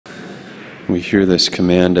we hear this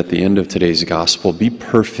command at the end of today's gospel, be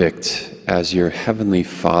perfect as your heavenly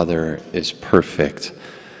Father is perfect.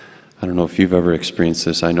 I don't know if you've ever experienced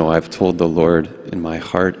this. I know I've told the Lord in my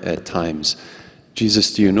heart at times,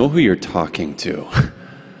 Jesus, do you know who you're talking to?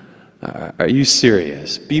 Are you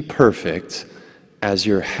serious? Be perfect as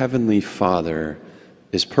your heavenly Father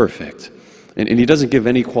is perfect. And he doesn't give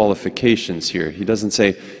any qualifications here. He doesn't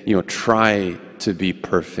say, try to be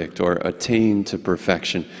perfect or attain to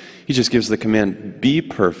perfection. He just gives the command, be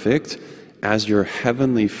perfect as your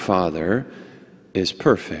heavenly Father is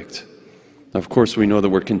perfect. Of course, we know that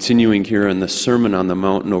we're continuing here in the Sermon on the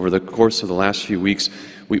Mount, and over the course of the last few weeks,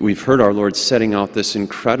 we've heard our Lord setting out this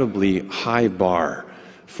incredibly high bar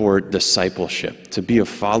for discipleship. To be a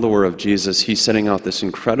follower of Jesus, he's setting out this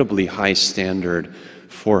incredibly high standard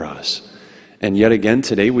for us. And yet again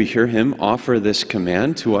today we hear him offer this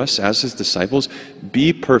command to us as his disciples,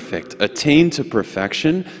 be perfect, attain to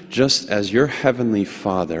perfection, just as your heavenly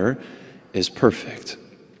Father is perfect.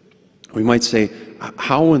 We might say,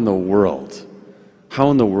 how in the world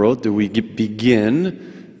do we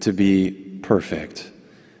begin to be perfect?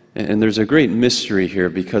 And there's a great mystery here,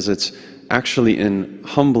 because it's actually in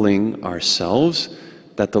humbling ourselves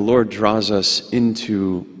that the Lord draws us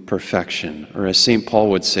into perfection. Or as St. Paul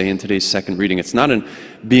would say in today's second reading, it's not in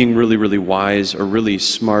being really, really wise or really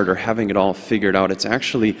smart or having it all figured out. It's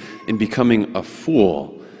actually in becoming a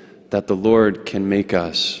fool that the Lord can make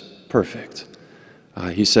us perfect.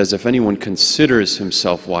 He says, if anyone considers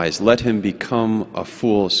himself wise, let him become a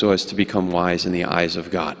fool so as to become wise in the eyes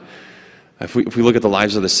of God. If we look at the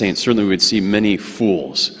lives of the saints, certainly we would see many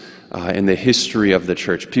fools in the history of the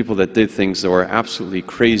church, people that did things that were absolutely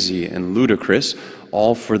crazy and ludicrous,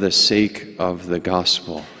 all for the sake of the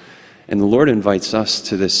gospel. And the Lord invites us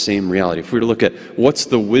to this same reality. If we were to look at what's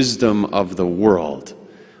the wisdom of the world,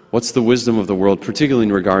 what's the wisdom of the world, particularly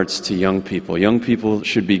in regards to young people? Young people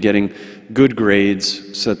should be getting good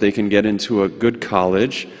grades so that they can get into a good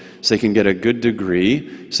college, so they can get a good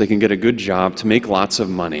degree, so they can get a good job to make lots of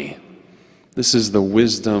money. This is the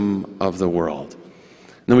wisdom of the world.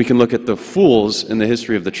 And then we can look at the fools in the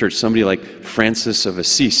history of the church, somebody like Francis of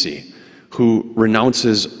Assisi, who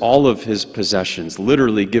renounces all of his possessions,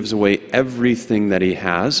 literally gives away everything that he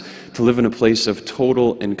has to live in a place of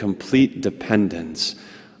total and complete dependence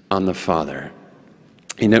on the Father.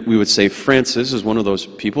 And yet we would say Francis is one of those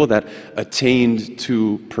people that attained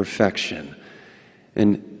to perfection.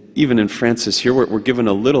 And even in Francis here, we're given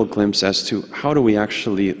a little glimpse as to how do we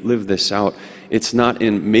actually live this out. It's not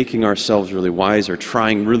in making ourselves really wise or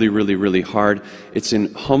trying really, really, really hard. It's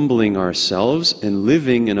in humbling ourselves and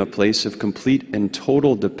living in a place of complete and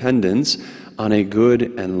total dependence on a good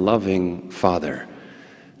and loving Father.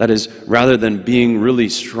 That is, rather than being really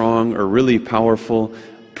strong or really powerful,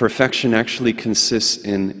 perfection actually consists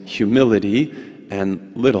in humility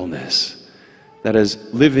and littleness. That is,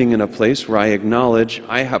 living in a place where I acknowledge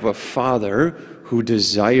I have a Father who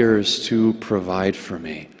desires to provide for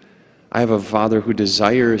me. I have a Father who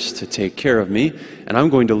desires to take care of me, and I'm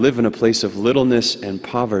going to live in a place of littleness and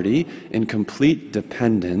poverty in complete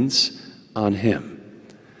dependence on him.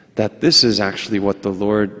 That this is actually what the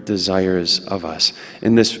Lord desires of us.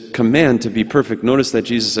 In this command to be perfect, notice that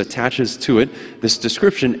Jesus attaches to it this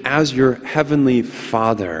description, as your heavenly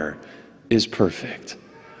Father is perfect,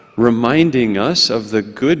 reminding us of the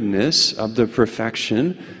goodness of the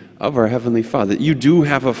perfection of our Heavenly Father. You do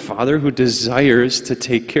have a Father who desires to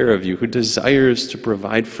take care of you, who desires to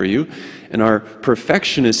provide for you, and our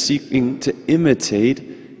perfection is seeking to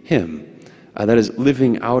imitate him. That is,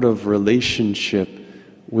 living out of relationship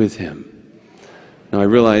with him. Now, I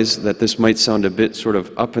realize that this might sound a bit sort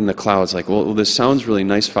of up in the clouds, like, well, this sounds really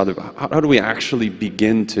nice, Father, but how do we actually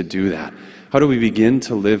begin to do that? How do we begin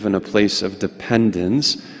to live in a place of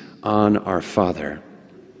dependence on our Father?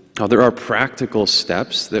 Now, there are practical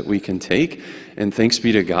steps that we can take, and thanks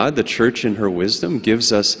be to God, the church in her wisdom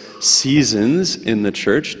gives us seasons in the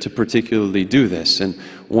church to particularly do this. And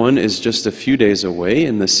one is just a few days away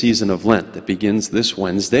in the season of Lent that begins this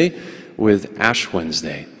Wednesday with Ash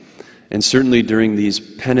Wednesday. And certainly during these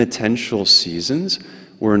penitential seasons,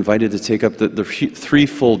 we're invited to take up the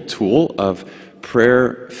threefold tool of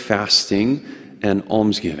prayer, fasting, and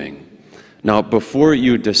almsgiving. Now, before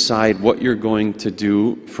you decide what you're going to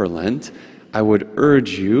do for Lent, I would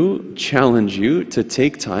urge you, challenge you to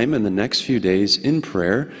take time in the next few days in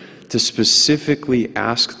prayer to specifically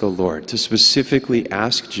ask the Lord, to specifically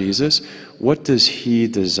ask Jesus, what does he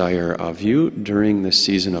desire of you during this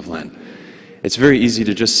season of Lent? It's very easy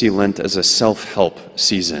to just see Lent as a self-help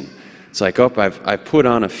season. It's like, oh, I've put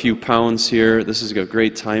on a few pounds here. This is a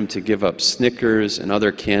great time to give up Snickers and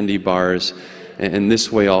other candy bars and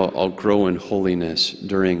this way I'll grow in holiness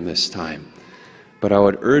during this time. But I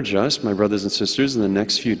would urge us, my brothers and sisters, in the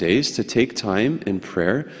next few days to take time in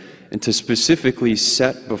prayer and to specifically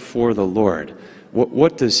set before the Lord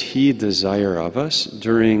what does He desire of us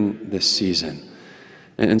during this season.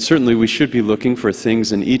 And certainly we should be looking for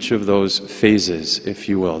things in each of those phases, if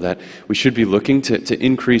you will, that we should be looking to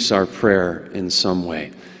increase our prayer in some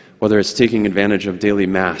way. Whether it's taking advantage of daily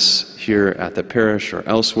Mass here at the parish or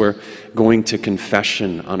elsewhere, going to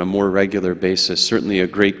confession on a more regular basis. Certainly a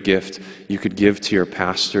great gift you could give to your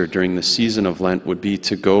pastor during the season of Lent would be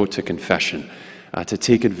to go to confession, to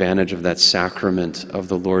take advantage of that sacrament of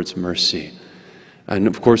the Lord's mercy. And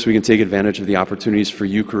of course, we can take advantage of the opportunities for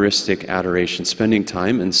Eucharistic adoration, spending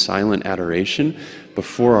time in silent adoration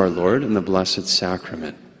before our Lord in the Blessed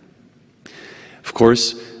Sacrament. Of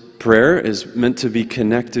course, prayer is meant to be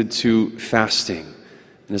connected to fasting.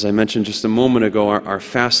 And as I mentioned just a moment ago, our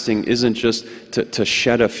fasting isn't just to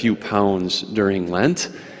shed a few pounds during Lent.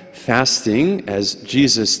 Fasting, as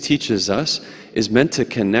Jesus teaches us, is meant to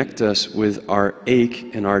connect us with our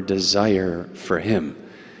ache and our desire for Him.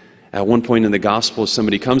 At one point in the Gospel,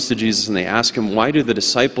 somebody comes to Jesus and they ask Him, why do the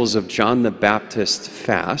disciples of John the Baptist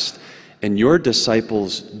fast and your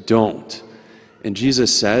disciples don't? And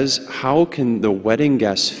Jesus says, how can the wedding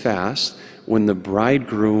guests fast when the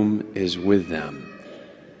bridegroom is with them?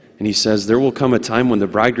 And He says, there will come a time when the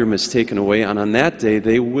bridegroom is taken away, and on that day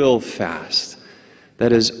they will fast.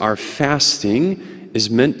 That is, our fasting is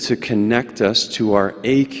meant to connect us to our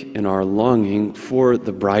ache and our longing for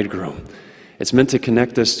the bridegroom. It's meant to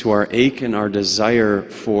connect us to our ache and our desire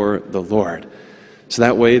for the Lord. So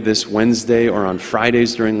that way, this Wednesday or on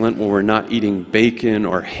Fridays during Lent, when we're not eating bacon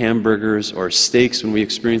or hamburgers or steaks, when we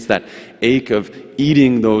experience that ache of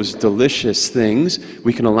eating those delicious things,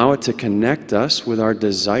 we can allow it to connect us with our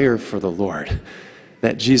desire for the Lord.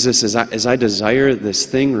 That Jesus, as I desire this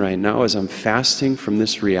thing right now, as I'm fasting from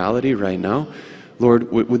this reality right now,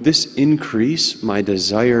 Lord, would this increase my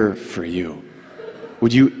desire for You?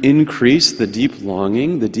 Would You increase the deep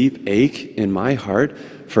longing, the deep ache in my heart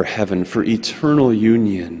for heaven, for eternal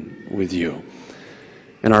union with You?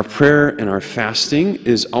 And our prayer and our fasting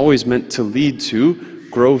is always meant to lead to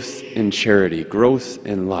growth in charity, growth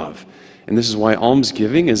in love. And this is why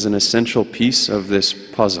almsgiving is an essential piece of this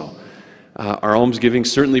puzzle. Our almsgiving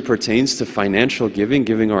certainly pertains to financial giving,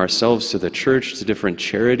 giving ourselves to the church, to different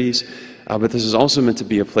charities. But this is also meant to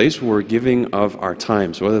be a place where we're giving of our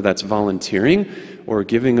times, whether that's volunteering or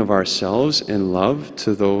giving of ourselves in love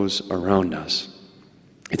to those around us.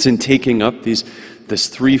 It's in taking up this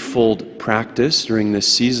threefold practice during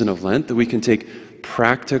this season of Lent that we can take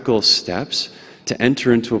practical steps to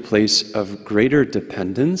enter into a place of greater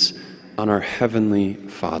dependence on our Heavenly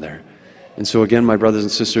Father. And so again, my brothers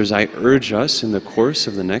and sisters, I urge us in the course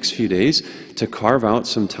of the next few days to carve out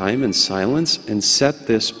some time in silence and set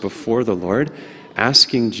this before the Lord,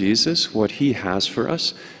 asking Jesus what He has for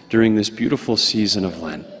us during this beautiful season of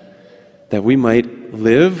Lent, that we might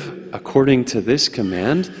live according to this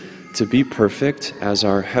command to be perfect as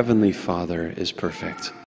our Heavenly Father is perfect.